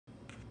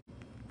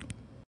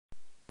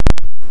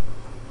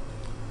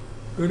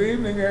Good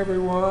evening,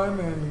 everyone,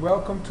 and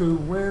welcome to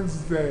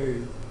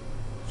Wednesday,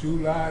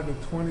 July the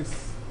 28th,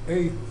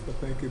 I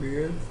think it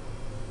is,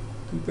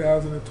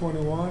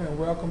 2021, and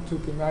welcome to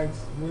tonight's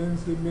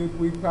Wednesday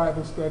Midweek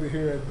Bible Study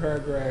here at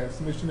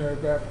Beargrass Missionary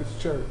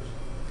Baptist Church.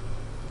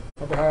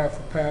 On behalf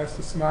of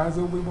Pastor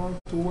Smizer, we want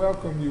to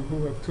welcome you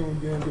who have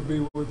tuned in to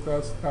be with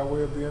us by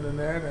way of the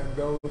internet and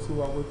those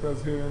who are with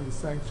us here in the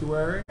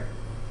sanctuary.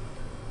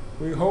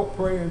 We hope,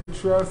 pray, and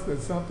trust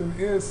that something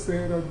is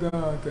said or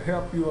done to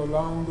help you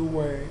along the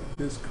way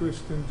this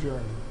Christian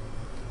journey.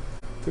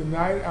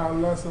 Tonight, our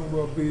lesson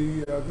will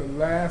be the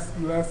last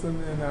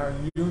lesson in our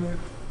unit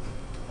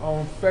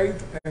on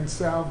faith and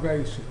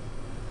salvation.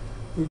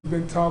 We've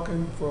been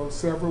talking for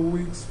several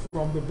weeks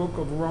from the book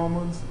of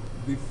Romans,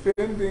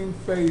 defending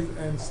faith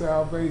and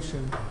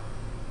salvation.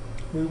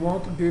 We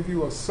want to give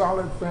you a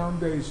solid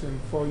foundation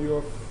for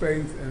your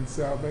faith and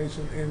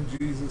salvation in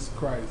Jesus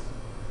Christ.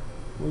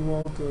 We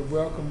want to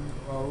welcome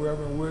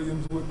Reverend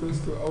Williams with us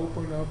to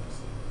open up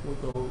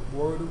with a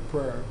word of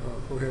prayer.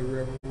 Go ahead,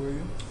 Reverend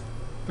Williams.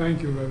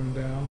 Thank you, Reverend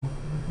Dow.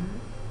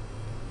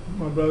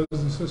 My brothers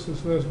and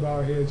sisters, let's bow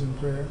our heads in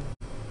prayer.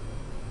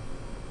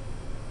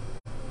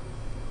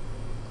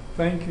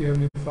 Thank you,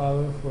 Heavenly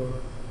Father, for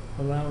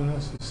allowing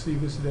us to see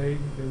this day,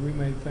 that we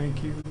may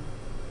thank you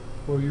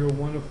for your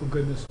wonderful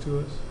goodness to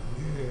us.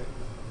 Yeah.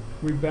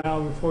 We bow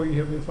before you,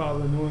 Heavenly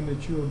Father, knowing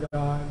that you are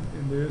God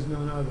and there is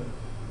none other,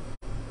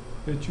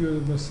 that you are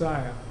the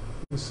Messiah,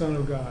 the Son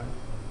of God,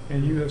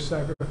 and you have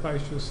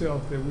sacrificed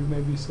yourself that we may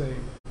be saved,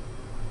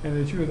 and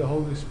that you are the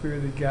Holy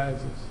Spirit that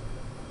guides us.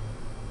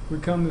 We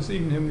come this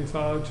evening, Heavenly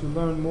Father, to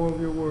learn more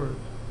of your word,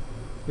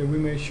 that we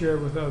may share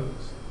it with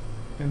others,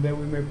 and that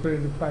we may put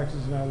it into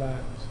practice in our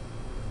lives.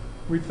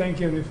 We thank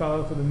you, Heavenly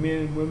Father, for the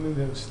men and women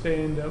that have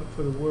stand up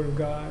for the word of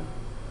God,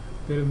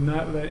 that have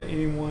not let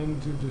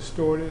anyone to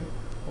distort it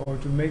or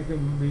to make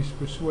them be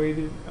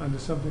persuaded under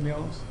something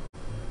else.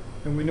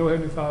 And we know,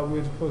 Heavenly Father,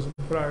 we're supposed to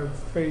put our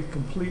faith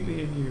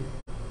completely in you.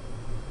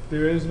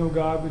 There is no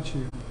God but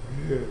you.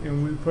 Yeah.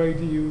 And we pray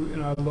to you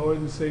in our Lord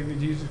and Savior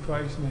Jesus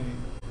Christ's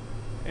name.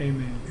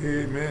 Amen.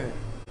 Amen.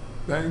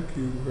 Thank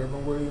you,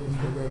 Reverend Williams,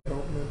 for that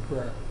opening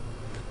prayer.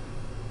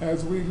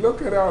 As we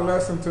look at our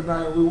lesson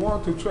tonight, we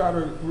want to try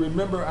to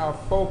remember our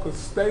focus,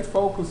 stay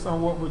focused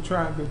on what we're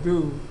trying to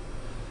do.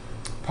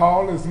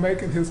 Paul is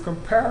making his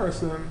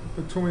comparison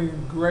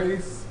between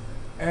grace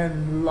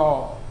and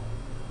law.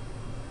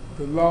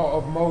 The law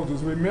of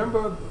Moses.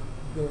 Remember,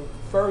 the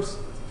first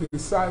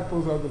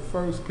disciples or the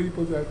first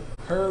people that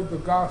heard the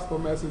gospel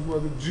message were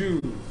the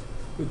Jews,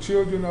 the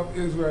children of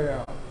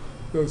Israel,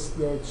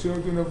 the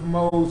children of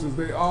Moses.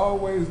 They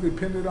always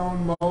depended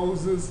on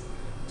Moses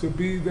to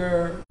be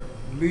their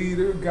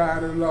leader,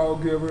 guide, and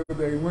lawgiver.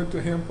 They went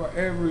to him for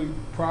every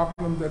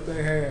problem that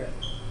they had.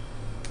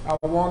 I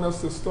want us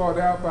to start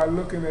out by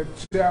looking at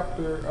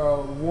chapter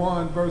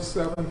 1, verse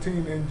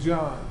 17 in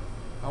John.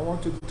 I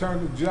want you to turn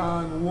to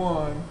John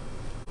 1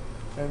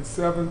 and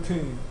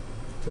 17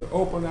 to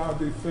open our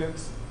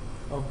defense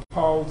of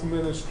Paul's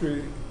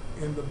ministry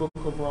in the book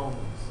of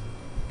Romans.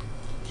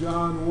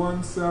 John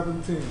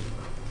 1:17.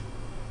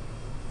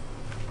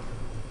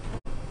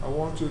 I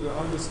want you to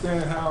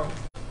understand how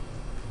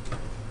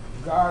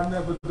God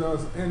never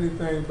does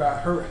anything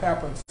by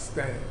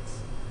happenstance.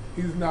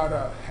 He's not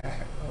a,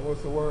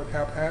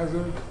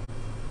 haphazard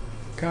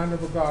kind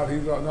of a God.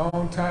 He's an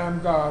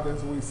on-time God,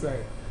 as we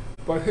say.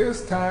 But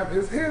his time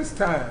is his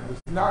time.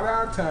 It's not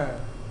our time.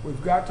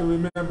 We've got to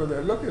remember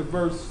that. Look at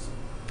verse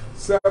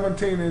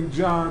 17 in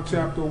John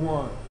chapter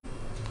 1.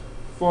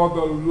 For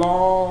the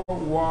law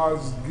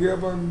was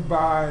given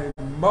by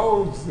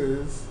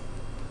Moses,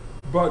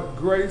 but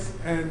grace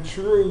and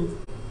truth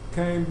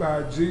came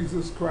by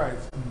Jesus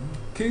Christ.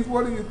 Keith,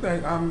 what do you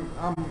think?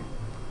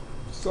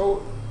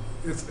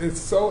 It's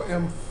so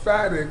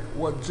emphatic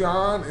what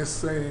John is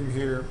saying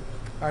here.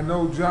 I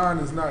know John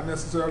is not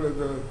necessarily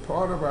the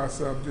part of our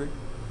subject,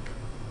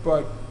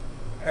 but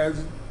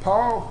as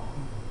Paul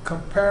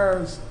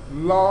compares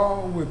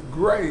law with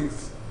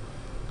grace,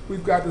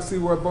 we've got to see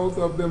where both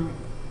of them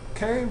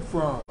came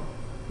from.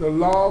 The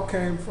law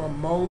came from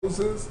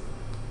Moses,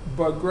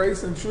 but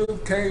grace and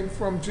truth came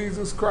from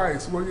Jesus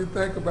Christ. What do you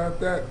think about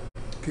that,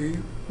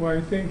 Keith? Well,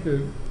 I think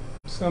that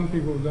some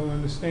people don't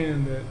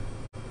understand that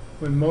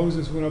when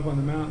Moses went up on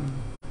the mountain,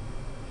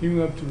 he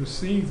went up to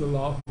receive the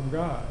law from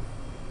God.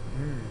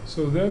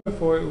 So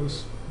therefore it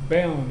was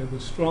bound, it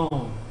was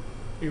strong,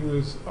 it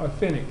was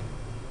authentic,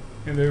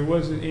 and there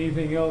wasn't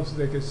anything else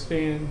that could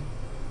stand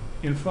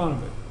in front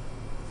of it.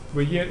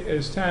 But yet,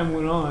 as time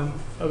went on,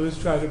 others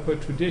tried to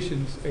put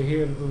traditions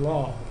ahead of the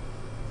law,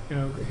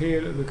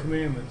 ahead of the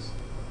commandments,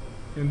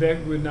 and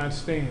that would not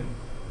stand.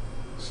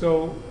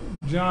 So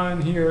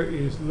John here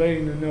is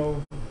letting them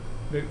know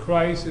that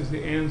Christ is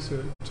the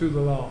answer to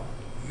the law,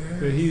 yes,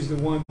 that he's the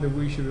one that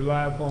we should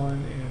rely upon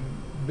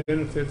and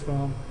benefit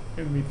from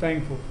and be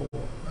thankful for.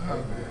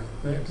 Amen.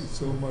 Thank you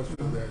so much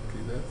for that,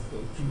 Keith. That's so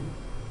true.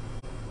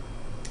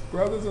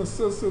 Brothers and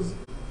sisters,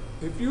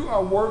 if you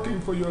are working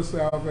for your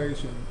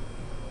salvation,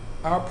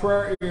 Our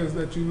prayer is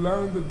that you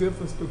learn the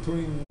difference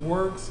between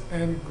works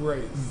and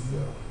grace.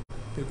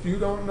 Mm-hmm. If you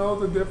don't know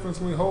the difference,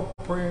 we hope,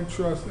 pray, and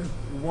trust that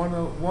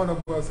one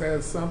of us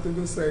has something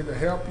to say to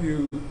help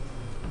you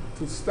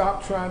to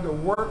stop trying to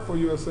work for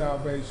your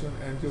salvation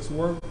and just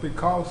work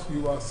because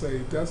you are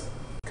saved. That's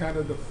kind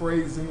of the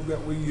phrasing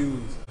that we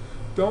use.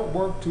 Don't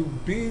work to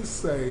be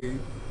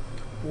saved,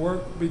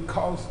 work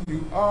because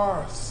you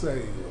are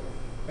saved.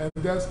 And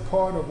that's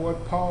part of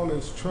what Paul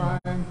is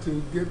trying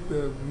to get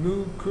the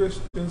new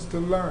Christians to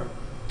learn.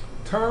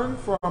 Turn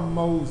from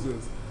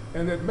Moses.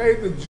 And it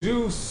made the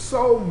Jews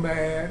so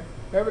mad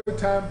every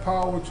time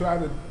Paul would try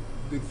to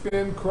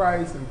defend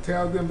Christ and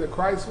tell them that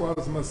Christ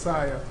was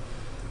Messiah.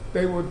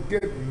 They would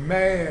get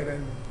mad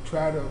and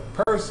try to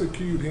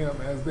persecute him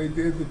as they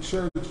did the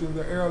church in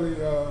the early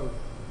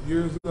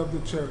years of the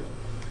church.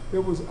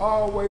 There was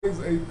always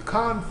a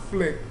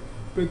conflict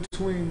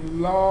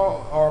between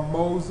law or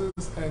Moses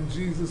and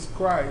Jesus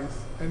Christ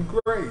and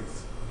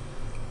grace.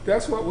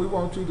 That's what we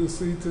want you to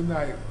see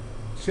tonight.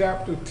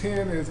 Chapter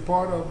 10 is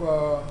part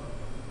of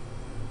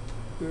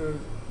the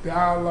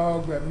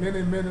dialogue that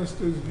many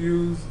ministers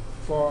use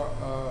for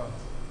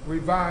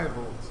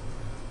revivals.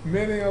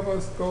 Many of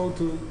us go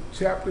to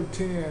chapter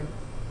 10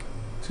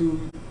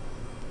 to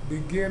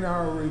begin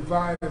our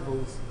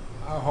revivals.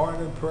 Our heart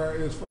and prayer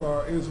is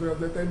for Israel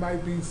that they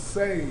might be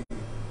saved.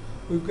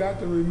 We've got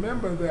to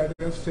remember that.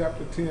 That's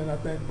chapter 10, I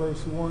think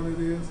verse 1 it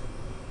is.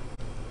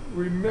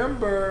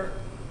 Remember,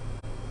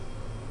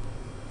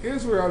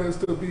 Israel is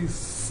to be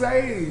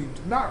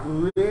saved, not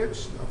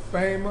rich or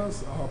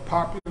famous or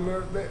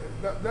popular.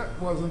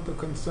 That wasn't the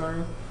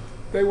concern.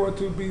 They were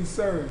to be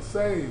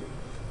saved.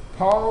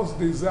 Paul's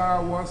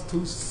desire was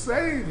to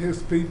save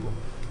his people.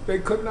 They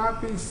could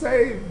not be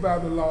saved by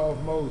the law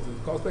of Moses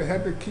because they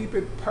had to keep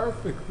it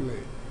perfectly.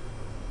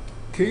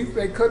 Keith,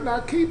 they could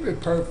not keep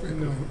it perfectly.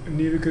 No,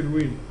 neither could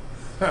we.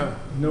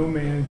 No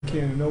man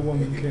can, no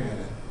woman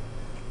can.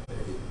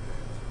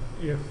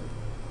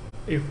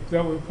 If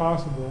that were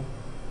possible,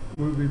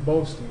 we would be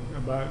boasting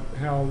about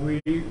how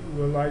we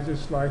were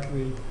just like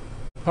the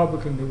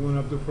publican who went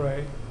up to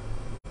pray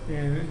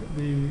and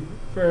the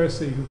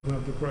Pharisee who went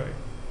up to pray.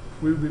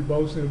 We would be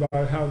boasting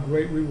about how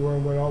great we were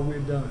and what all we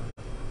had done.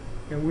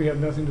 And we have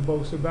nothing to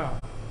boast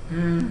about.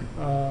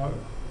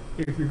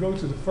 If you go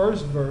to the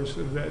first verse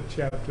of that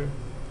chapter,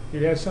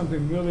 it has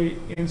something really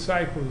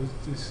insightful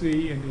to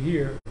see and to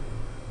hear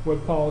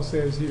what Paul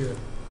says here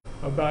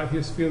about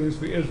his feelings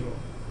for Israel.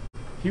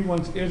 He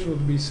wants Israel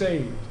to be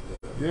saved.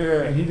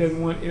 Yeah. And he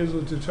doesn't want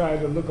Israel to try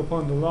to look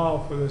upon the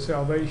law for their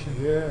salvation.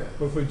 Yeah.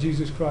 But for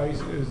Jesus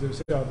Christ is their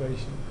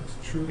salvation.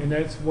 That's true. And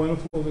that's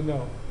wonderful to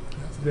know.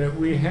 That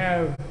we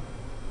have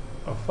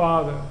a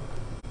Father,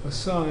 a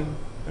Son,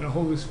 and a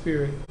Holy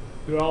Spirit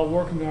that are all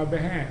working on our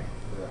behalf.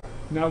 Yeah.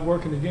 Not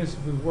working against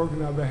us, but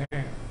working on our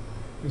behalf.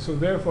 And so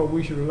therefore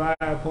we should rely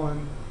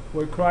upon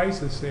what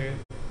Christ has said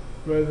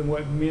rather than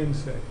what men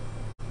say.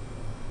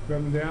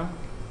 Remember down?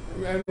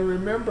 And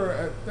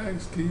remember,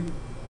 thanks Keith,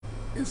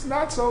 it's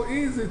not so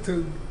easy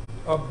to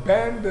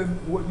abandon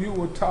what you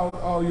were taught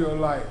all your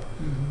life.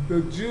 Mm-hmm.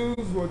 The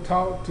Jews were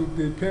taught to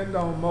depend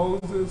on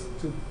Moses,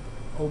 to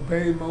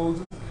obey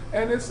Moses.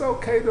 And it's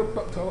okay to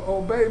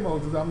obey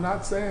Moses. I'm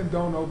not saying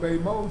don't obey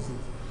Moses.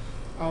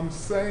 I'm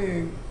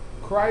saying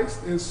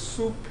Christ is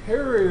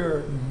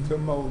superior to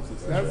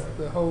Moses. That's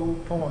the whole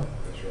point.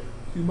 That's right.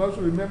 You must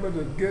remember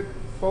to get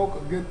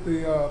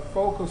the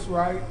focus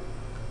right,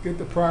 get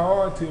the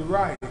priority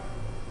right.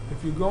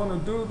 If you're going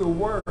to do the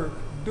work,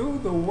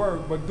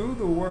 but do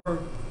the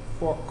work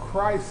for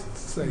Christ's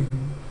sake.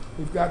 Mm-hmm.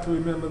 We've got to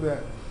remember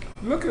that.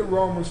 Look at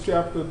Romans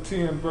chapter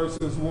 10,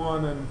 verses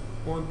 1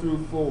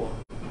 through 4.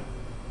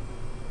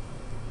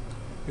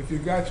 If you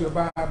got your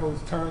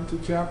Bibles, turn to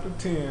chapter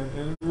 10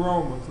 in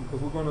Romans, because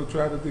we're going to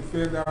try to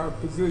defend our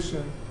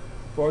position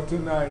for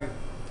tonight.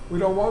 We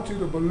don't want you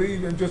to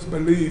believe and just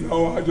believe.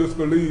 Oh, I just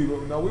believe.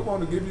 No, we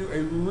want to give you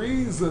a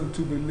reason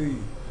to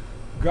believe.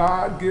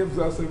 God gives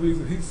us a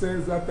reason. He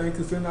says, I think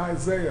it's in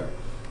Isaiah,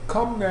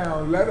 come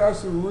now, let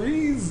us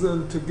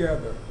reason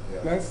together.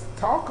 Yeah. Let's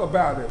talk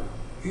about it.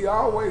 He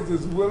always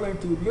is willing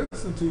to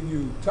listen to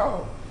you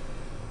talk.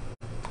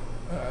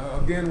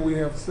 Again, we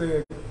have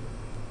said,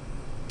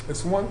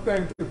 it's one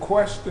thing to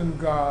question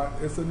God.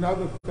 It's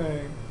another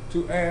thing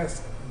to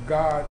ask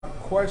God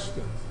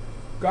questions.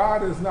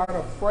 God is not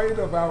afraid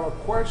of our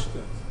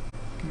questions.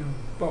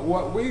 But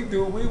what we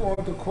do, we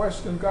want to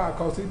question God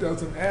because he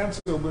doesn't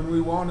answer when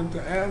we want him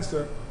to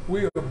answer.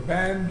 We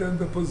abandon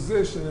the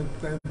position and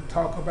then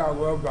talk about,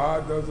 well,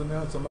 God doesn't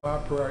answer my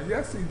prayer.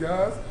 Yes, he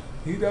does.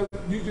 He doesn't.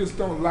 You just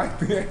don't like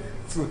the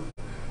answer.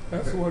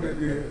 That's what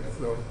it is.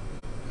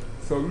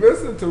 So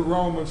listen to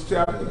Romans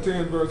chapter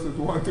 10, verses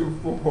 1 through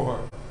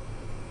 4.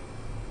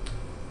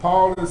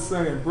 Paul is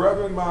saying,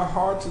 brethren, my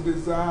heart's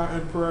desire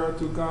and prayer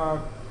to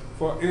God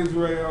for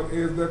Israel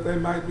is that they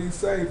might be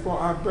saved, for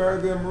I bear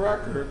them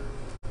record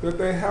that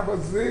they have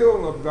a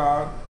zeal of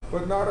God,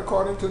 but not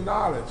according to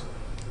knowledge.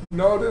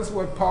 Notice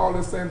what Paul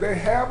is saying. They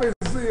have a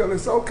zeal.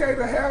 It's okay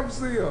to have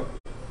zeal.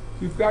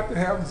 You've got to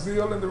have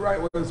zeal in the right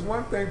way. It's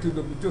one thing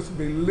to just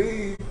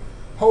believe.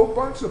 Whole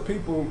bunch of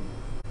people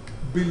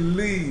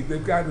believe.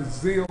 They've got a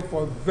zeal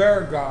for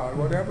their God,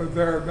 whatever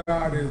their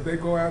God is. They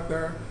go out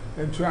there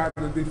and try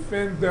to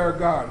defend their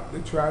God.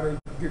 They try to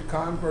get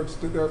converts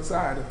to their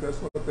side if that's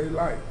what they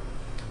like.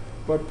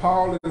 But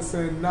Paul is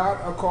saying,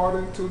 not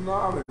according to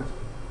knowledge.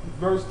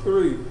 Verse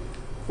 3,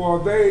 for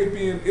they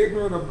being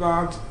ignorant of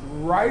God's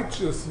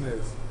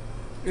righteousness.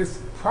 It's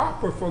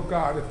proper for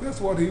God, if that's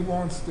what he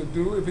wants to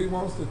do, if he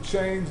wants to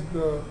change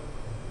the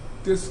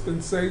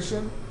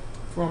dispensation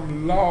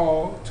from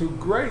law to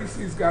grace,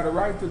 he's got a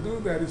right to do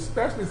that,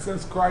 especially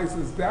since Christ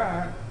has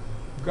died.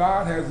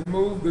 God has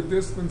moved the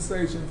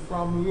dispensation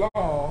from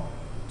law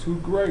to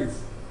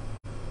grace.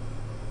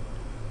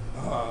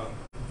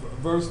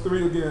 Verse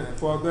 3 again,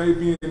 for they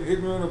being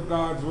ignorant of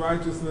God's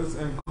righteousness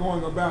and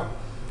going about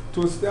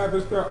to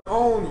establish their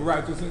own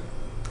righteousness.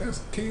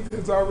 As Keith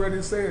has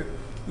already said,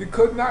 you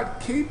could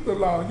not keep the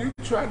law. You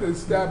try to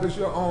establish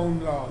your own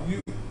law.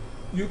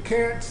 You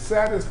can't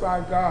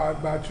satisfy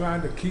God by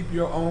trying to keep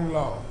your own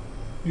law.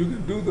 You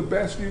can do the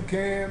best you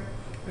can,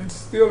 and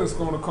still it's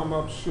going to come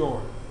up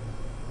short.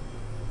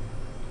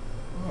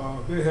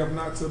 They have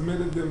not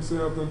submitted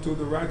themselves unto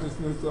the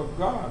righteousness of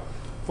God.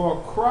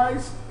 For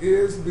Christ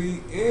is the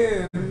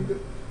end.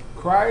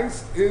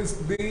 Christ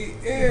is the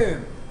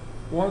end.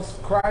 Once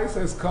Christ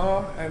has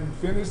come and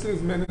finished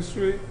his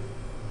ministry,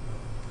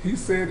 he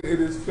said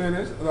it is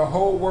finished. The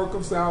whole work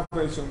of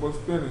salvation was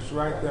finished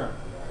right there.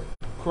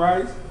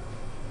 Christ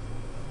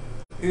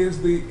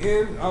is the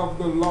end of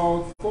the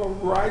law for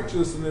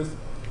righteousness.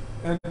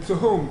 And to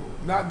whom?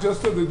 Not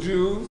just to the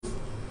Jews,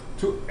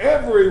 to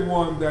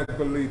everyone that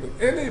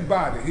believeth.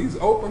 Anybody. He's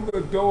opened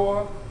the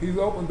door. He's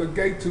opened the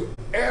gate to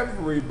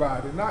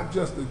everybody, not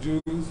just the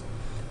Jews.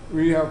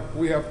 We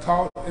have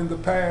taught in the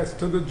past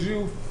to the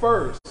Jew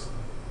first,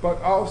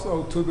 but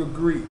also to the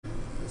Greek.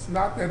 It's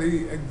not that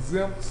he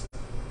exempts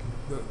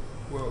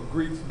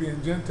Greeks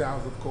being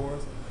Gentiles, of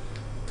course,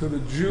 to the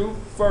Jew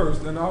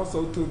first and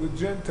also to the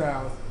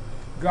Gentiles.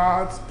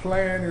 God's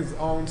plan is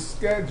on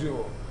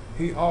schedule.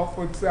 He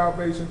offered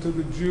salvation to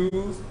the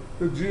Jews.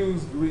 The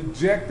Jews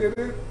rejected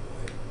it,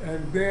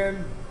 and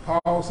then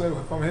Paul said,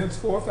 from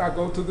henceforth I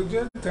go to the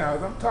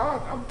Gentiles.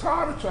 I'm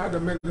tired of trying to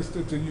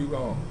minister to you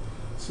all.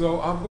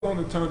 So I'm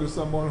going to turn to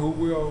someone who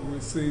will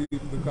receive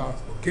the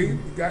gospel. Keith, you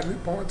got any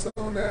points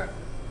on that?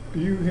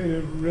 You hit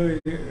it really,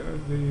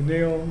 the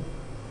nail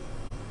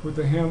with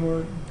the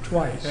hammer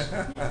twice.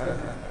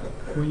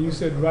 When you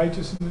said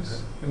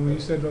righteousness and when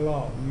you said the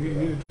law, you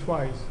hit it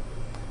twice.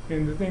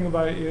 And the thing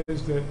about it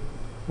is that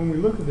when we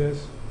look at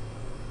this,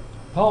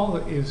 Paul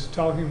is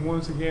talking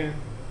once again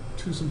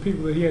to some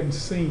people that he hadn't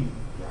seen.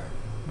 Right.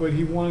 But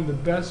he wanted the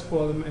best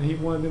for them, and he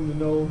wanted them to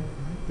know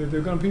that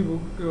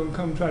people are going to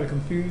come try to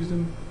confuse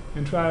them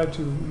and try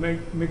to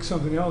mix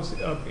something else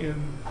up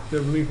in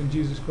their belief in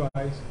Jesus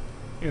Christ.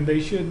 And they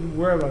shouldn't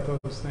worry about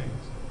those things.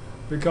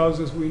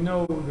 Because as we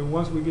know, that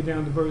once we get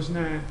down to verse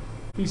 9,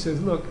 he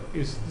says, look,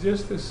 it's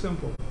just as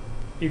simple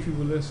if you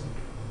will listen.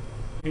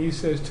 And he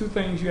says two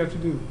things you have to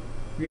do.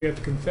 You have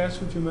to confess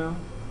with your mouth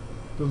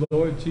the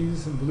Lord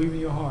Jesus and believe in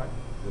your heart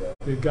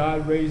that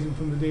God raised him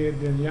from the dead,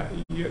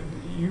 then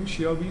you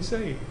shall be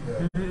saved.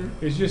 Yeah.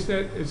 Mm-hmm. It's just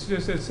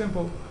that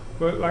simple.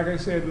 But like I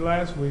said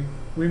last week,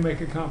 we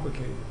make it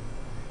complicated.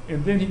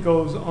 And then he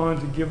goes on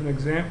to give an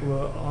example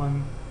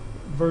on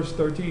verse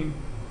 13.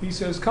 He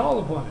says, call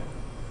upon him.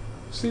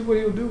 See what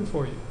he'll do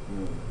for you.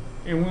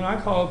 And when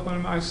I call upon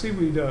him, I see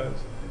what he does.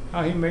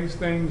 How he makes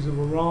things that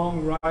were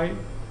wrong, right.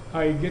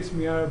 How he gets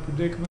me out of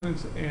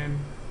predicaments and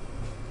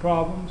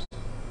problems,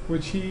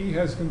 which he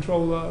has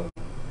control of.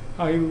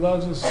 How he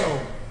loves us so.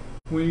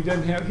 When he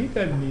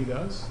doesn't need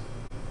us.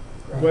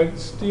 But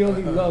still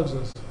he loves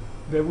us,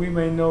 that we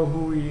may know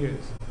who he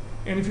is.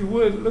 And if you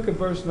would, look at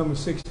verse number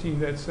 16,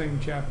 that same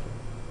chapter.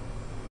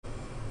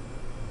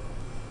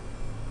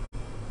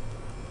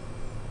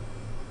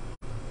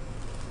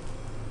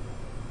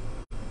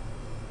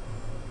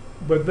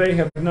 But they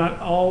have not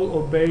all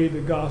obeyed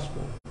the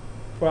gospel.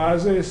 For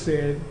Isaiah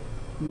said,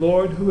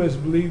 Lord, who has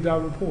believed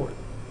our report?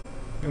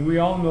 And we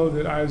all know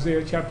that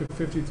Isaiah chapter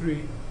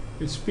 53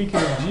 is speaking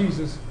of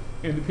Jesus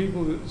and the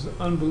people's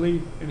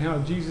unbelief and how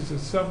Jesus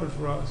has suffered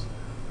for us.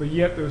 But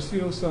yet there are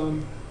still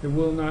some that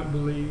will not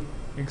believe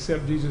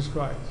except Jesus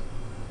Christ.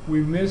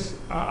 We miss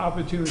our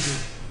opportunity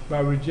by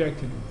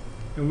rejecting him.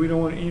 And we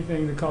don't want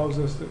anything that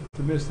causes us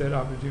to miss that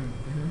opportunity.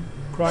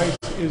 Mm-hmm. Christ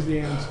is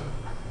the answer.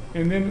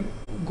 And then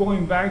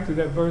going back to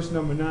that verse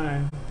number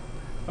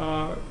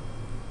 9,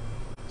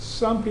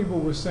 some people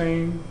were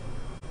saying,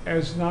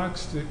 as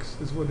Gnostics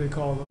is what they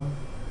call them,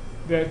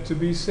 that to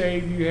be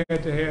saved you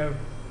had to have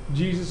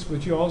Jesus,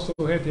 but you also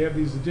had to have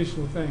these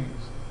additional things.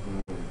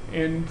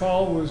 And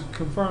Paul was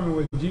confirming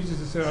what Jesus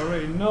had said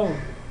already. No,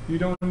 you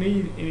don't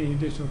need any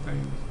additional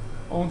things.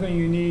 Only thing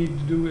you need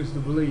to do is to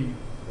believe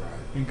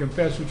and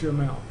confess with your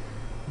mouth.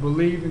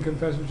 Believe and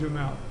confess with your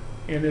mouth.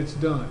 And it's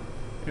done.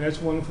 And that's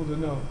wonderful to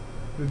know.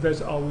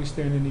 That's all we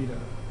stand in need of.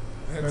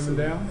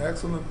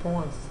 Excellent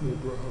points,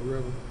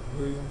 Reverend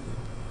Williams.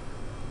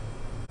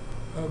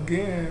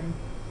 again,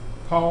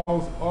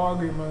 Paul's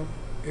argument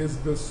is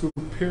the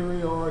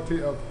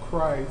superiority of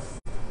Christ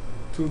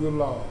to the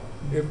law.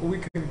 If we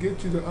can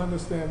get you to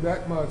understand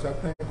that much, I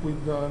think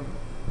we've done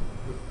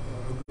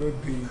a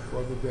good deed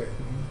for the day.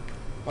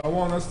 I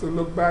want us to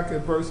look back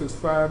at verses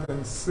 5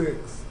 and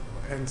 6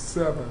 and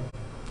 7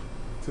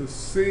 to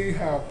see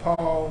how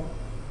Paul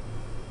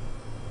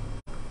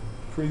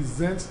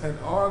presents an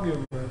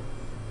argument,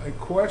 a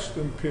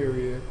question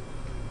period,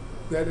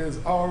 that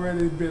has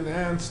already been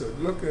answered.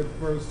 Look at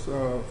verse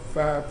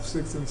 5,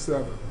 6, and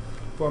 7.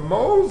 For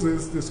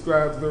Moses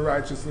describes the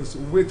righteousness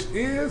which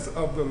is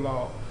of the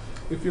law.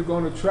 If you're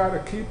going to try to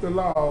keep the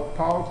law,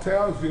 Paul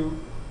tells you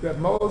that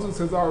Moses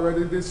has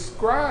already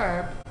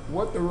described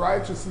what the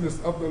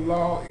righteousness of the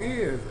law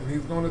is. And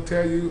he's going to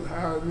tell you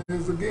how it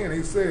is again.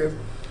 He says,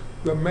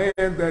 the man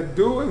that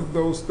doeth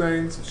those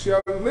things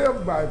shall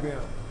live by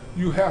them.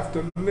 You have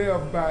to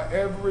live by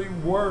every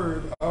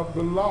word of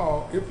the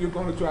law if you're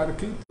going to try to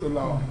keep the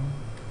law.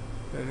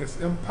 And it's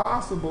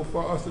impossible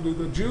for us to do.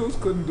 The Jews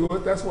couldn't do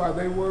it. That's why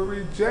they were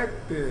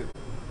rejected.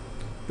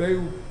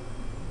 They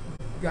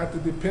got to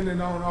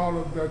depending on all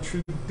of the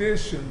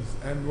traditions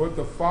and what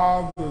the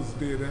fathers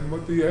did and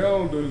what the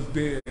elders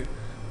did.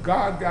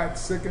 God got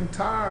sick and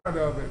tired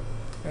of it.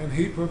 And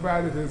he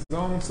provided his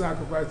own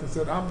sacrifice and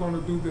said, I'm going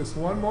to do this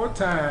one more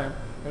time,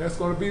 and that's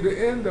going to be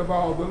the end of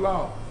all the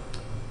law.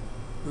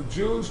 The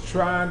Jews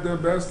tried their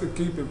best to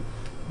keep it.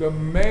 The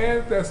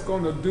man that's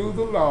going to do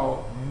the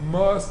law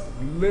must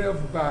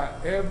live by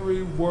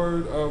every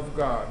word of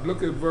God.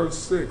 Look at verse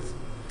 6.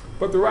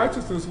 But the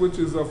righteousness which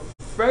is of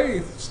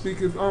faith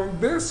speaketh on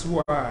this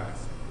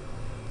wise.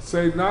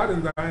 Say not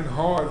in thine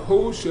heart,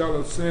 who shall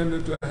ascend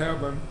into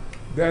heaven?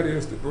 That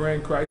is to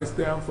bring Christ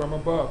down from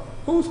above.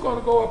 Who's going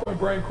to go up and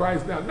bring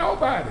Christ down?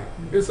 Nobody.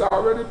 It's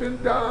already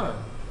been done.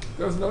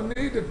 There's no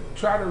need to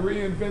try to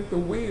reinvent the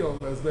wheel,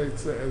 as they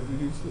used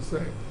to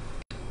say.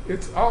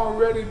 It's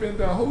already been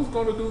done. Who's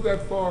going to do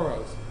that for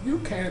us? You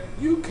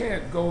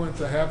can't go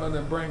into heaven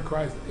and bring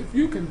Christ. If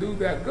you can do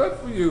that, good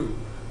for you.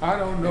 I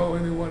don't know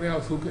anyone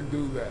else who can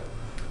do that.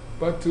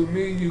 But to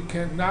me, you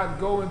cannot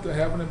go into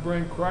heaven and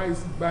bring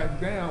Christ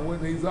back down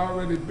when he's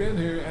already been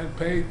here and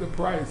paid the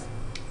price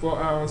for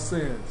our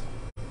sins.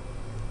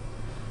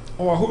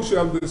 Or who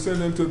shall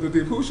descend into the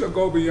deep? Who shall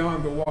go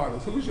beyond the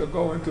waters? Who shall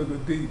go into the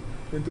deep,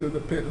 into the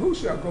pit? Who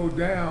shall go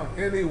down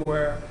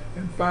anywhere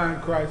and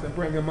find Christ and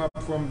bring him up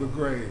from the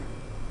grave?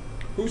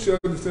 Who shall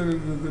descend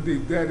into the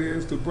deep? That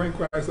is, to bring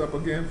Christ up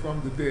again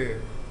from the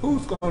dead.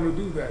 Who's going to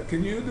do that?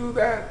 Can you do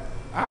that?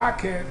 I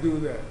can't do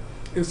that.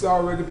 It's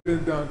already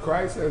been done.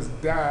 Christ has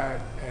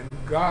died, and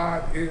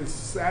God is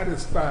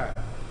satisfied.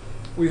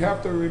 We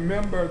have to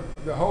remember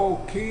the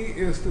whole key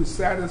is to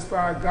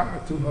satisfy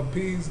God, to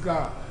appease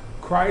God.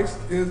 Christ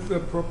is the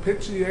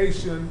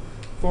propitiation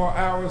for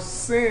our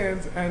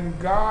sins, and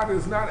God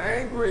is not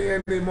angry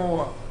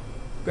anymore.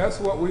 That's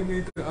what we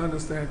need to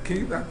understand.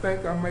 Keith, I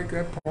think I make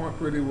that point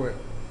pretty well.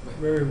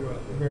 Very well,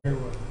 very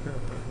well.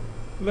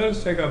 Let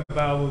us take our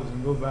Bibles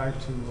and go back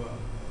to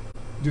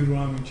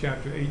Deuteronomy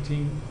chapter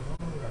 18,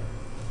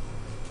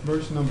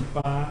 verse number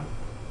 5.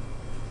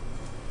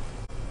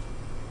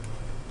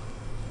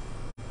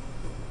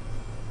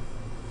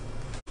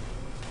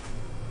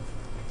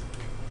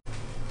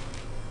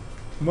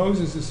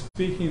 Moses is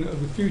speaking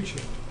of the future.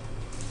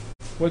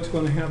 What's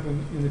going to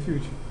happen in the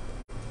future?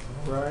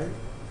 All right.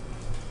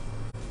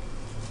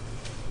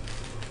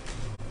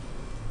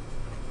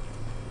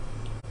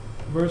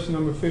 Verse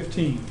number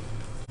 15.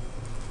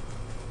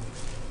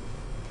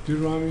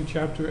 Deuteronomy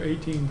chapter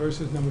 18,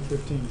 verses number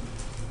 15.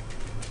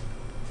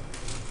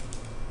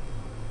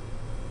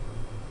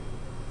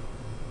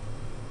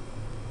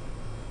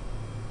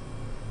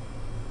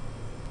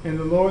 And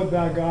the Lord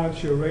thy God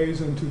shall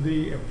raise unto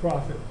thee a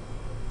prophet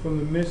from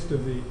the midst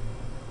of thee,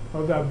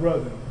 of thy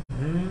brethren,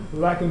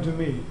 like unto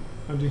me.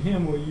 Unto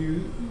him will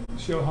you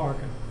shall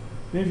hearken.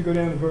 Then if you go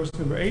down to verse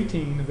number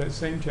 18 of that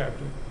same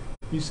chapter,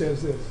 he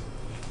says this,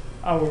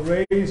 I will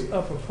raise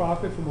up a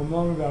prophet from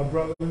among thy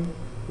brethren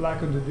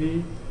like unto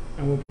thee,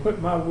 and will put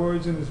my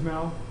words in his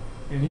mouth,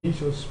 and he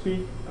shall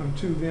speak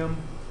unto them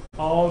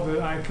all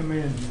that I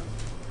command him.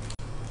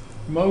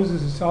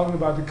 Moses is talking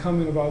about the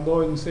coming of our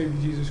Lord and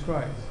Savior Jesus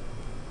Christ,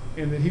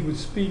 and that he would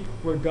speak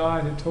what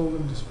God had told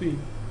him to speak,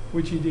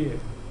 which he did.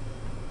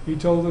 He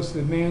told us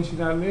that man should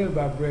not live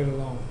by bread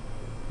alone,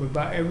 but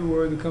by every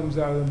word that comes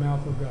out of the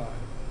mouth of God.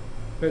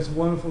 That's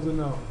wonderful to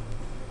know.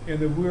 And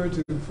that we're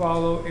to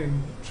follow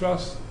and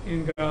trust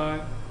in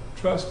God,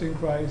 trust in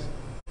Christ,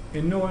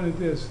 and knowing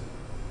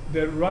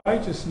that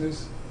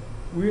righteousness,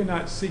 we're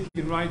not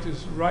seeking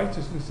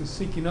righteousness is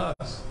seeking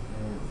us.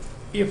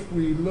 If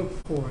we look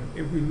for him,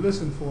 if we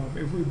listen for him,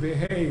 if we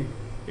behave,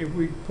 if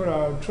we put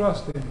our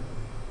trust in him,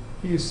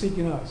 he is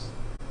seeking us.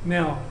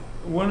 Now,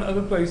 one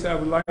other place I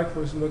would like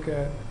for us to look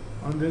at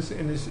on this,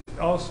 and it's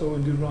also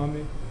in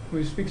Deuteronomy,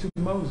 where he speaks of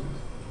Moses.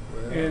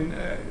 Well. And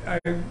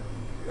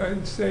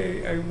I'd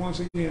say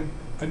once again,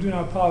 I do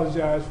not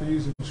apologize for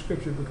using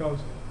scripture, because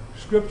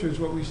scripture is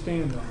what we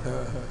stand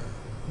on.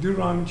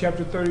 Deuteronomy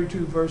chapter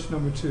 32, verse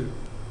number 2.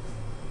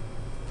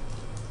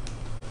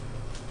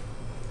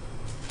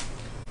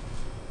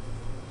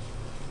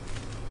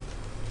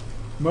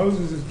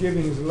 Moses is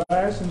giving his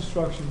last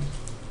instructions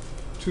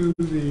to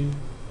the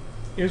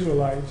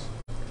Israelites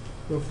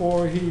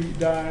before he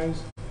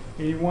dies,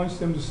 and he wants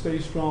them to stay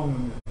strong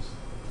in this.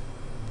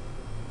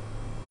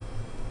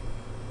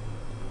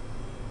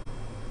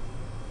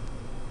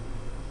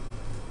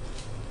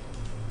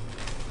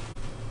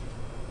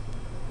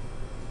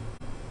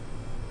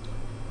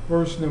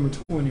 Verse number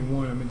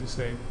 21, I meant to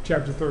say,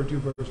 chapter 32,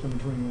 verse number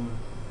 21.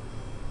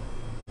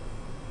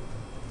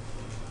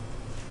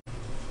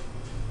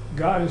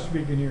 God is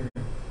speaking here.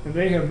 And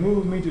they have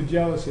moved me to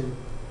jealousy,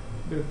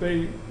 and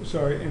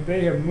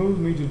they have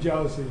moved me to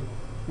jealousy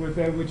with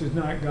that which is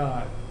not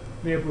God.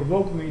 They have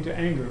provoked me to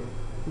anger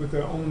with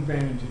their own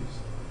vanities.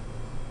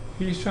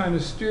 He's trying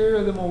to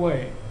steer them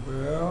away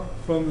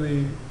from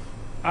the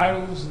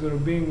idols that are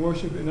being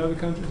worshipped in other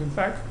countries. In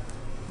fact,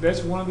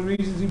 that's one of the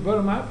reasons he put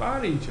them out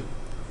of Egypt.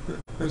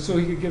 So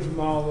he could get from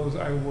all those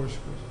idol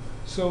worshippers.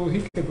 So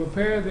he could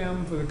prepare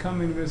them for the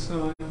coming of his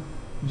son,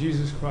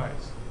 Jesus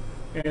Christ.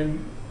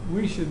 And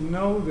we should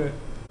know that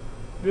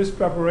this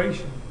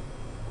preparation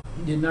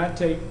did not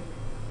take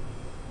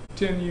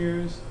 10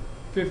 years,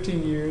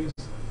 15 years.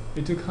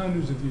 It took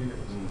hundreds of years.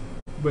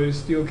 But it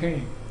still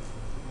came.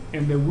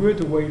 And that we're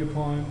to wait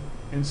upon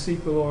and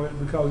seek the Lord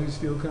because he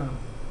still come.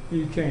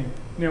 He came.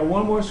 Now,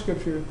 one more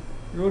scripture.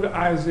 Go to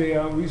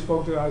Isaiah. We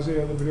spoke to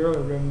Isaiah a little bit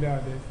earlier, Reverend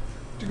Dow did.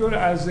 To go to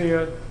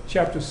Isaiah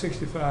chapter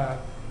 65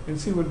 and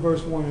see what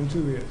verse 1 and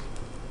 2 is.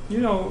 You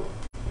know,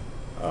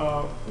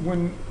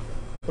 when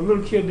a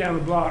little kid down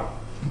the block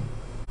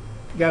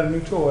got a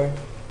new toy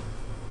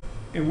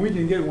and we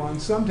didn't get one,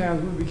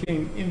 sometimes we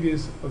became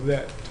envious of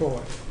that toy.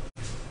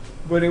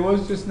 But it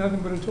was just nothing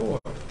but a toy.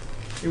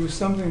 It was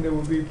something that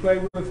would be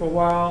played with for a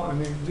while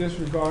and then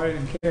disregarded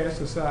and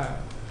cast aside.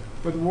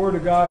 But the Word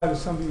of God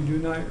is something you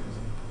do not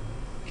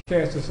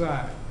cast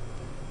aside.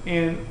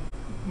 And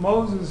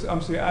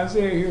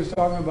Isaiah here is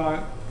talking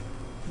about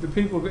the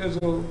people of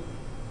Israel.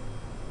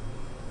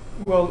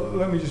 Well,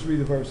 let me just read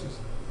the verses.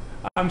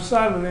 I'm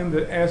sought of them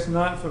that asked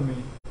not for me.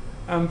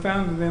 I'm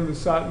found of them that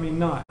sought me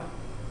not.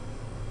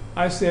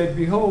 I said,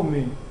 behold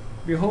me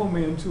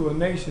unto a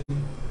nation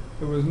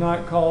that was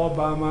not called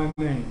by my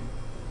name.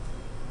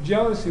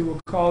 Jealousy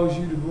will cause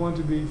you to want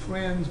to be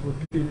friends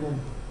with people,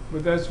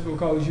 but that's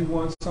because you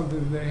want something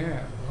that they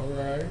have. All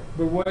right.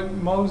 But what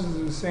Moses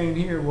is saying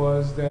here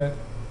was that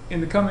in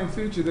the coming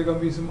future, there are going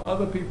to be some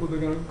other people that are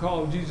going to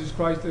call Jesus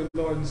Christ their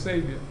Lord and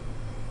Savior.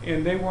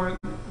 And they weren't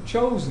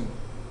chosen,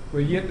 but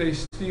yet they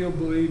still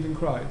believed in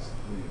Christ.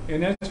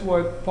 And that's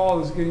what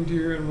Paul is getting to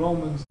here in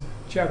Romans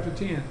chapter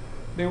 10.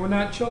 They were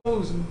not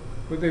chosen,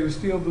 but they were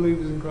still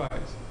believers in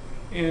Christ.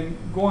 And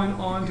going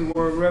on to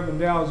where Reverend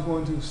Dow is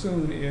going to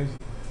soon is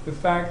the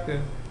fact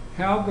that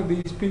how could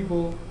these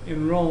people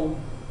in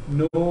Rome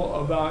know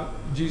about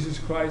Jesus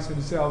Christ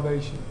and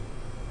salvation?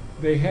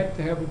 They had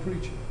to have a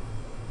preacher.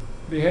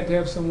 They had to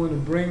have someone to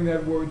bring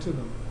that word to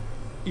them,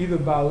 either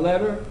by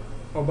letter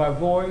or by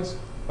voice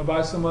or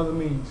by some other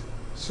means.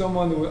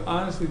 Someone that would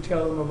honestly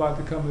tell them about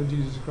the coming of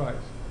Jesus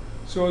Christ.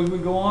 So as we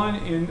go on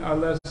in our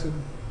lesson,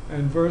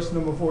 and verse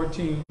number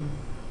 14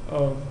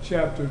 of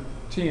chapter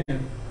 10,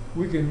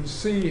 we can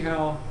see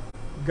how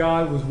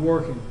God was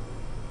working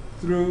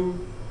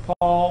through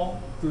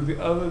Paul, through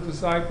the other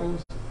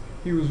disciples.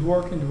 He was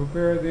working to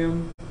prepare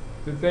them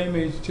that they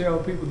may tell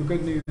people the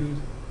good news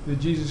that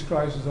Jesus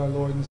Christ is our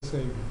Lord and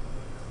Savior.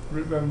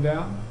 Reverend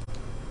Down?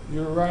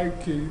 You're right,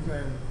 Keith.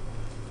 And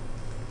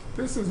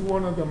this is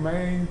one of the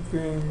main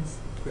things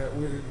that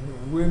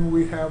when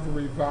we have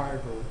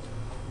revival,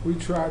 we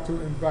try to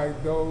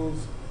invite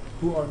those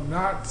who are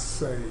not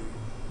saved,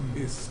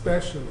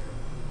 especially.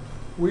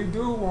 We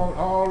do want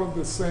all of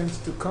the saints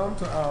to come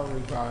to our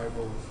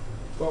revivals,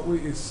 but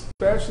we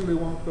especially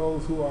want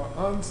those who are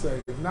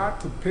unsaved, not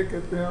to pick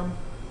at them,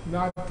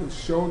 not to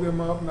show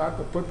them up, not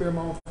to put them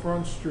on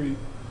Front Street,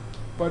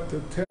 but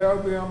to tell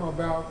them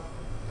about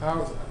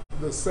how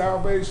the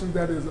salvation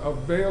that is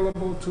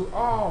available to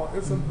all.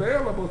 It's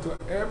available to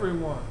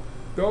everyone.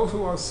 Those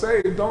who are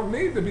saved don't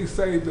need to be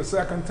saved a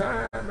second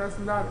time. That's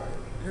not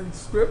in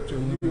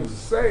Scripture. You're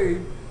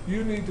saved,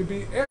 you need to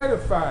be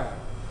edified.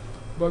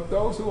 But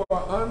those who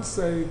are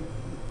unsaved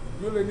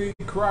really need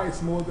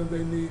Christ more than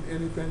they need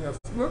anything else.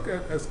 Look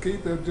at, as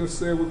Keith had just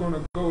said, we're going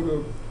to go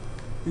to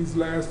these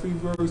last few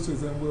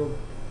verses and we'll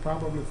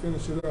probably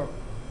finish it up.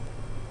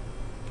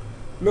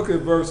 Look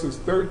at verses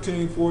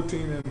 13,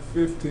 14, and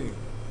 15.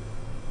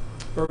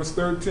 Verse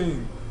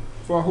 13,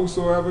 for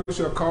whosoever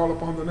shall call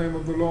upon the name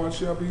of the Lord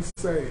shall be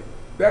saved.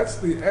 That's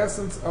the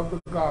essence of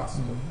the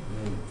gospel.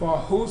 For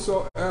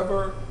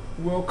whosoever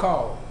will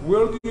call.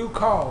 Will you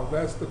call?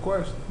 That's the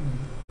question.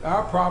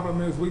 Our problem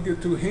is we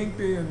get too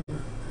hinky and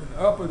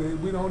uppity.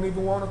 We don't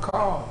even want to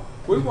call.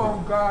 We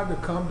want God to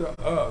come to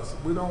us.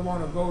 We don't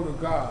want to go to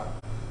God.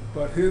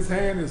 But his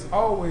hand is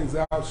always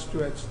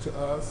outstretched to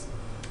us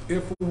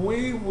if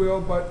we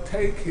will but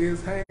take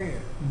his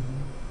hand.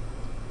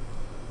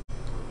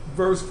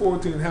 Verse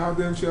 14, how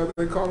then shall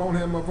they call on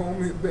him of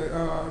whom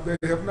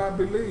they have not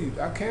believed?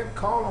 I can't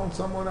call on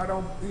someone I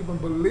don't even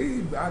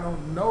believe. I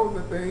don't know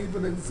that they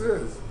even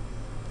exist.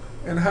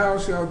 And how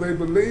shall they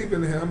believe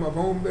in him of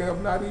whom they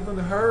have not even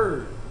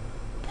heard?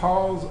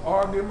 Paul's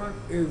argument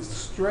is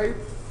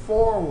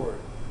straightforward.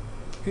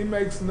 He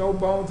makes no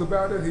bones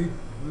about it. He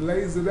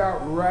lays it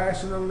out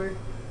rationally.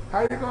 How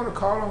are you going to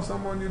call on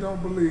someone you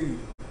don't believe?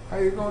 How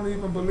are you going to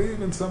even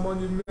believe in someone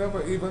you've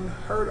never even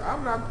heard?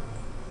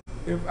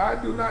 If I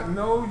do not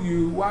know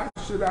you, why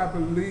should I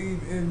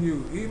believe in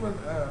you? Even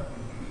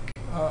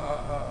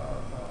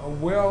a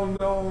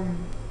well-known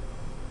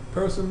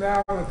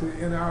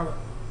personality in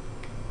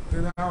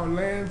our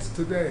lands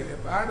today,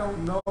 if I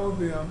don't know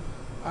them,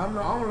 I'm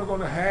only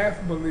going to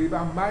half believe.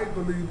 I might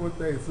believe what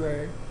they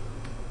say,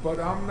 but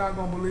I'm not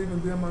going to believe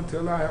in them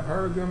until I have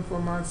heard them for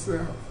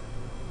myself.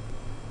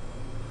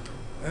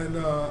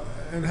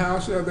 And how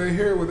shall they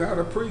hear without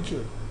a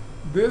preacher?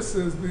 This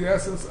is the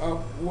essence of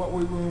what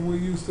when we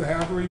used to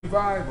have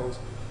revivals.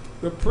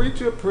 The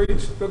preacher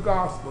preached the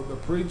gospel. The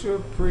preacher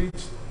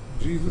preached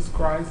Jesus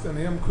Christ and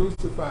him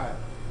crucified.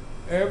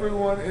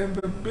 Everyone in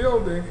the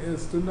building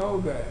is to know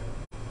that.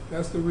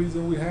 That's the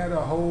reason we had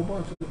a whole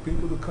bunch of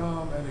people to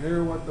come and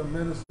hear what the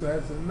minister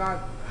has, and not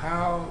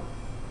how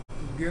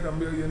to get $1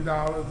 million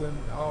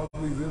and all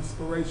these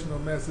inspirational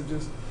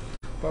messages,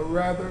 but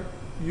rather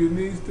you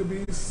need to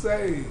be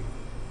saved.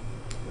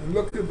 And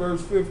look at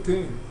verse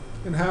 15.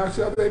 And how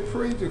shall they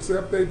preach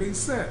except they be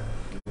sent?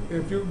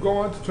 If you're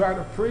going to try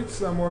to preach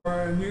somewhere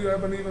and you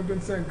haven't even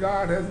been sent,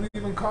 God hasn't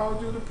even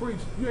called you to preach.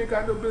 You ain't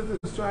got no business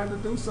trying to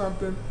do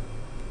something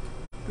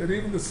that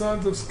even the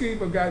sons of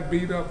Sceva got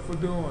beat up for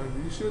doing.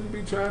 You shouldn't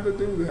be trying to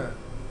do that.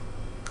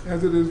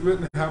 As it is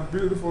written, how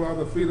beautiful are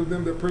the feet of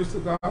them that preach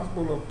the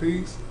gospel of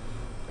peace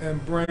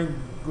and bring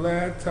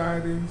glad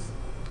tidings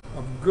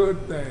of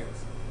good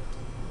things.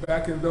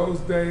 Back in those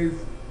days,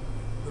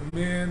 the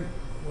men,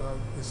 well,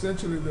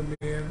 essentially the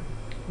men,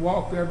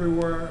 walked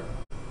everywhere,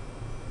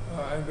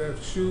 and their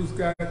shoes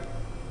got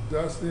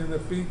dusty and their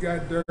feet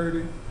got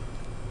dirty.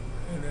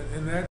 And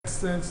in that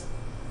sense,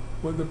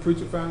 when the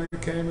preacher finally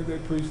came and they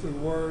preached the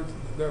words,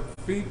 their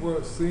feet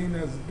were seen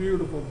as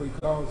beautiful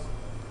because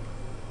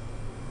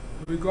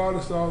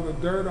regardless of all the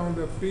dirt on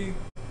their feet,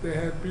 they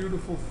had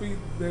beautiful feet.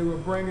 They were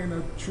bringing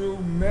a true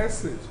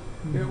message.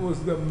 Mm-hmm. It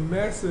was the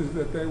message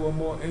that they were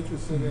more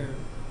interested in.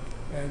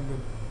 And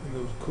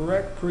the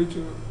correct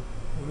preacher,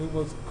 when he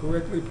was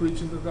correctly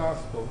preaching the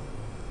gospel,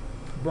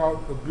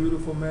 brought a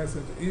beautiful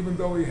message. Even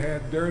though he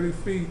had dirty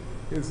feet,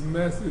 his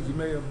message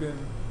may have been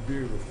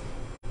beautiful.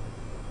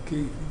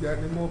 Keith, you got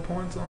any more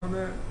points on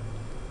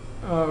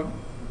that?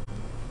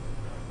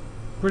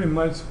 Pretty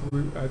much,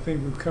 I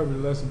think we've covered the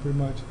lesson pretty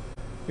much,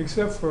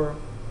 except for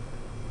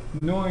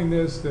knowing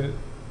this, that,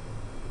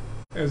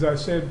 as I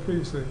said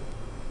previously,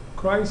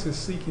 Christ is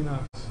seeking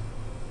us.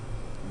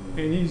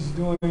 And he's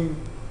doing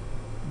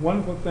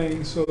wonderful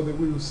things so that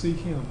we will seek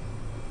him.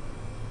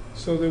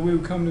 So that we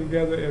will come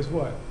together as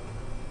what?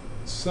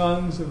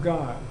 Sons of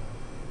God.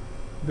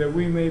 That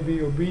we may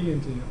be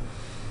obedient to him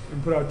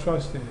and put our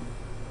trust in him.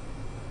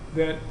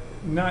 That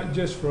not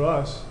just for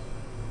us,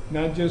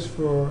 not just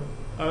for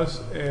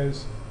us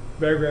as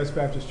Beargrass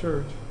Baptist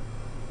Church,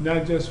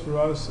 not just for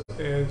us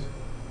as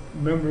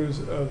members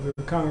of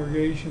the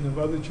congregation of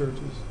other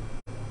churches,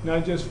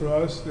 not just for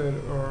us that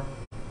are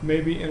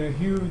maybe in a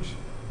huge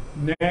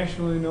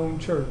nationally known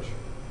church,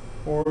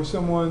 or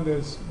someone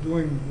that's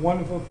doing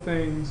wonderful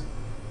things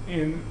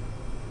in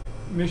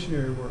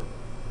missionary work,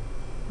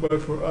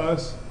 but for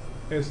us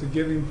as to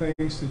giving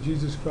thanks to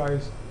Jesus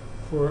Christ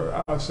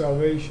for our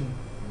salvation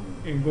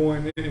and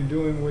going in and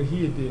doing what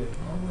he did.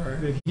 All right.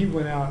 That he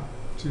went out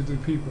to the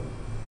people.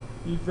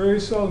 Very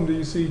seldom do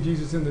you see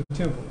Jesus in the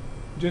temple,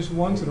 just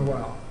once in a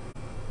while.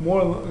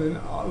 More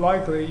than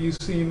likely you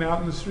see him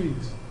out in the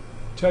streets,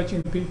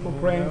 touching people,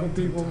 praying for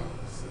people.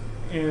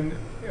 And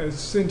as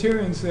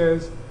Centurion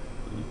says,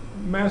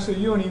 Master,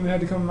 you don't even have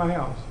to come to my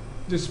house.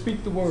 Just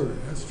speak the word.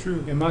 That's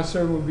true. And my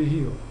servant will be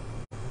healed.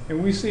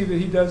 And we see that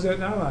he does that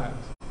in our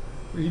lives.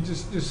 We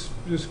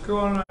just go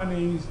on our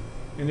knees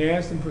and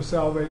ask him for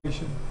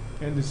salvation,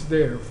 and it's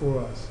there for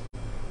us.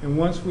 And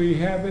once we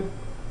have it,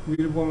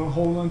 we want to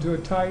hold on to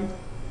it tight,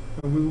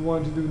 and we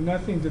want to do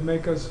nothing to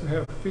make us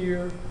have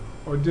fear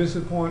or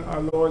disappoint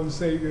our Lord and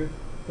Savior,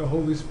 the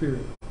Holy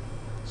Spirit.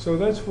 So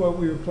that's what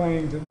we are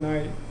playing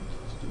tonight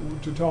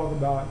to talk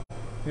about,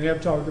 and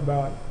have talked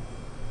about,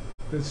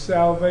 that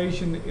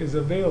salvation is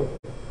available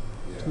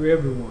to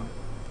everyone.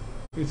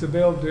 It's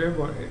available to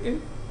everyone.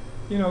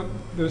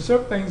 There are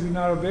certain things that are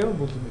not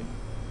available to me.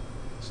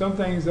 Some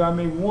things that I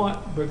may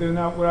want, but they're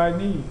not what I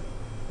need.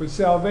 But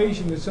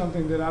salvation is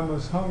something that I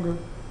must hunger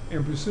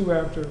and pursue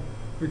after,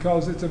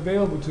 because it's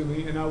available to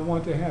me and I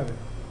want to have it.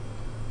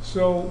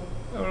 So,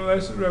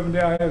 unless Reverend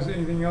Dow has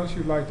anything else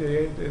you'd like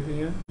to add at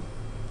the end?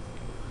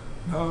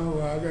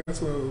 No, I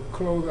guess we'll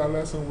close our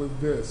lesson with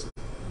this.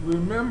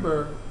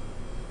 Remember,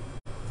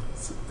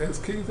 as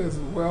Keith has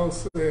well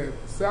said,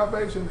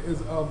 salvation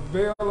is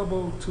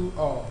available to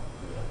all.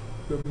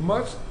 The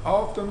much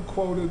often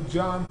quoted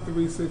John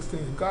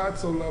 3:16, God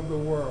so loved the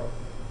world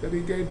that he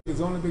gave his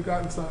only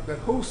begotten son, that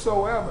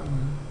whosoever,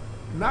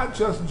 not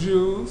just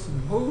Jews,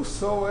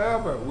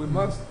 whosoever, we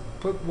must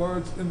put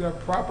words in their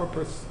proper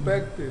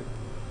perspective.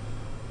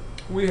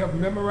 We have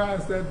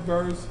memorized that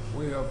verse.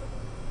 We have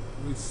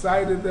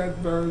recited that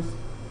verse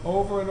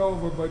over and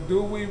over, but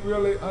do we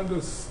really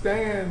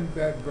understand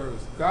that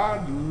verse?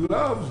 God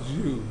loves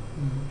you.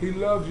 He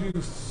loves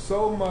you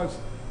so much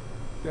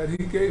that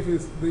he gave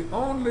the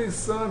only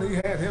son he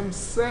had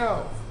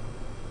himself,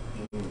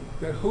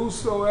 that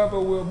whosoever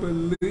will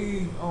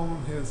believe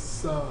on his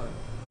son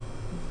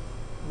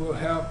will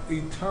have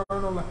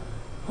eternal life.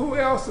 Who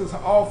else is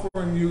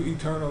offering you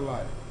eternal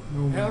life?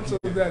 Answer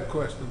that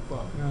question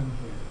for me.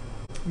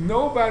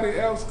 Nobody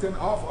else can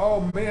offer.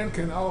 All men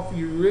can offer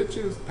you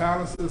riches,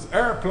 palaces,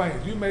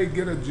 airplanes. You may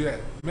get a jet.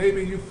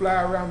 Maybe you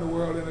fly around the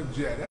world in a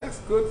jet. That's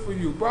good for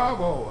you.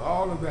 Bravo,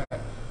 all of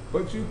that.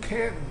 But you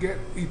can't get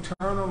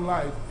eternal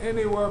life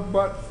anywhere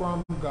but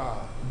from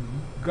God.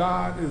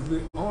 God is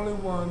the only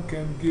one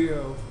can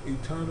give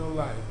eternal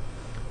life.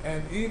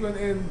 And even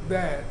in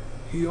that,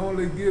 he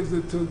only gives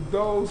it to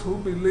those who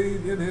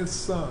believe in his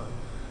son.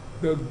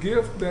 The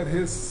gift that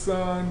his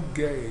son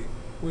gave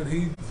when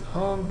he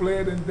hung,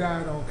 bled, and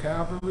died on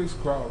Calvary's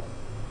cross,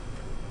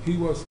 he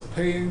was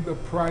paying the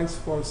price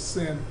for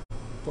sin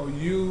for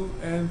you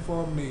and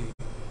for me.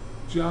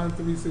 John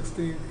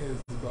 3:16 is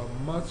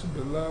a much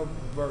beloved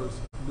verse.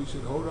 We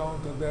should hold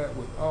on to that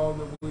with all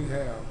that we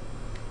have.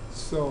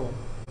 So,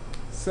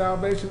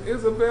 salvation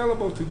is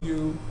available to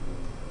you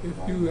if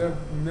you have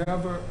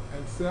never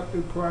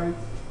accepted Christ.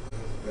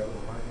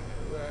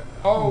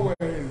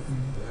 Always.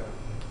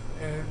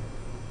 And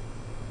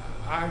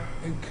I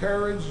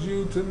encourage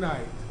you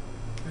tonight,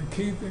 and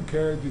Keith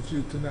encourages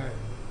you tonight,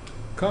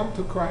 come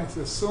to Christ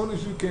as soon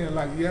as you can,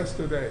 like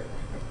yesterday.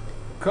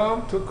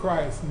 Come to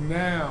Christ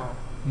now.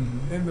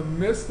 In the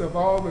midst of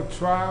all the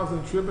trials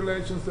and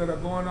tribulations that are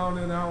going on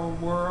in our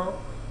world,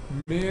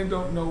 men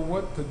don't know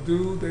what to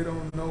do. They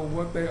don't know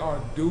what they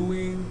are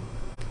doing.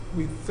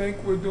 We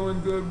think we're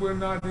doing good. We're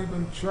not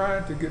even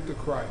trying to get to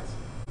Christ.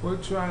 We're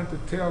trying to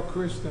tell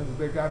Christians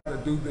they got to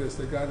do this,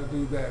 they got to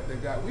do that.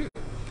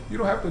 You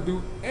don't have to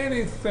do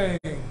anything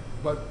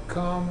but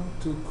come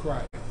to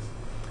Christ.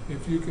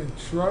 If you can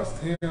trust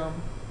him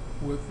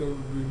with the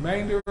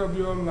remainder of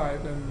your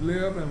life and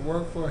live and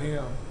work for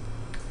him,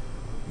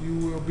 you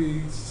will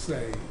be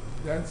saved.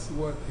 That's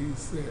what he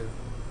said.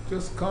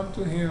 Just come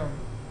to him,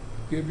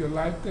 give your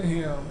life to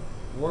him,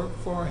 work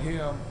for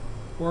him,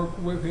 work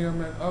with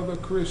him and other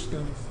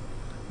Christians.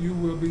 You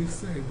will be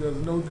saved.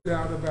 There's no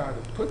doubt about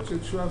it. Put your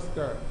trust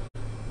there.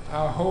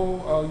 Our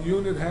whole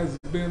unit has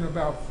been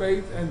about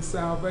faith and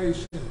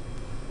salvation.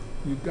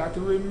 You've got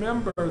to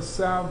remember,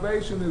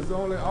 salvation is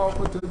only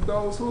offered to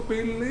those who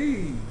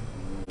believe.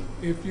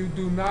 If you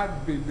do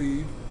not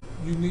believe,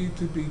 you need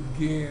to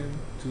begin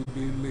to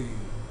believe.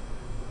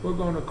 We're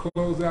going to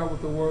close out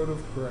with a word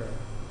of prayer.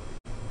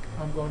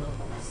 I'm going to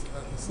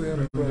say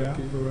a prayer.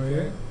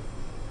 Okay?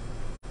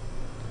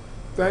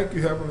 Thank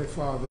you, Heavenly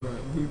Father.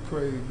 We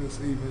pray this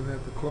evening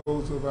at the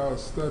close of our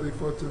study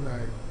for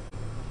tonight.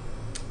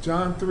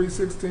 John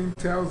 3:16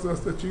 tells us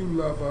that you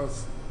love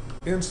us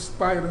in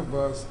spite of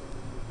us.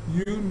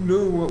 You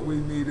knew what we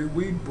needed.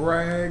 We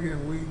brag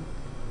and we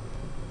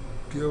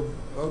give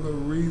other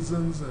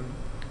reasons and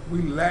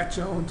we latch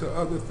on to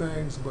other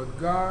things, but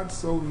God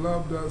so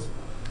loved us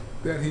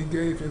that he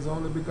gave his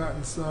only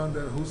begotten Son,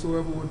 that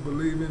whosoever would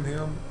believe in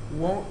him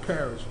won't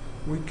perish.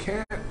 We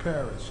can't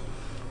perish.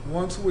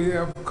 Once we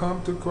have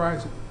come to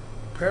Christ,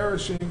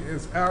 perishing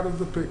is out of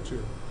the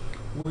picture.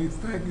 We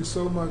thank you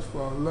so much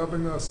for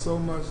loving us so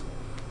much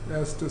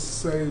as to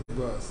save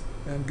us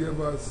and give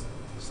us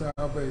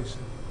salvation.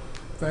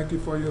 Thank you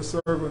for your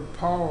servant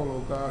Paul,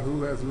 oh God,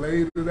 who has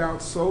laid it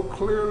out so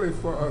clearly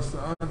for us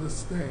to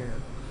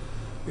understand.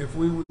 If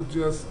we would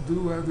just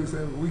do as he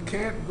said, we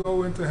can't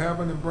go into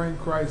heaven and bring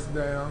Christ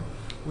down.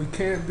 We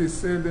can't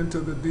descend into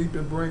the deep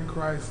and bring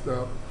Christ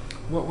up.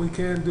 What we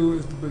can do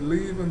is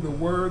believe in the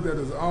word that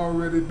has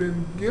already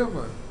been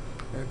given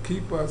and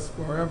keep us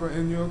forever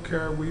in your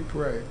care, we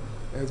pray,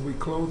 as we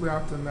close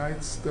out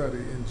tonight's study.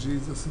 In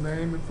Jesus'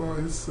 name and for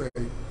his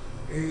sake,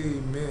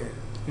 amen.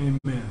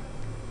 Amen.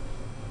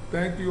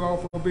 Thank you all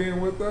for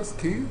being with us.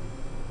 Keith?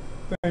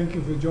 Thank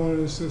you for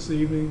joining us this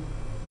evening.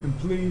 And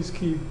please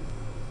keep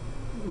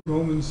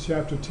Romans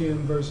chapter 10,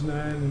 verse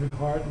 9 in your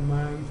heart and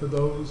mind for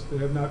those that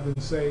have not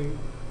been saved,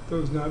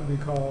 those not be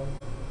called.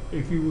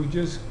 If you would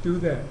just do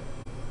that,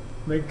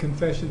 make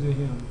confession to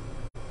him,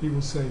 he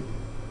will save you.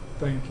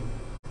 Thank you.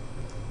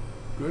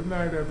 Good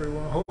night,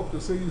 everyone. Hope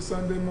to see you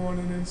Sunday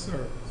morning in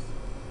service.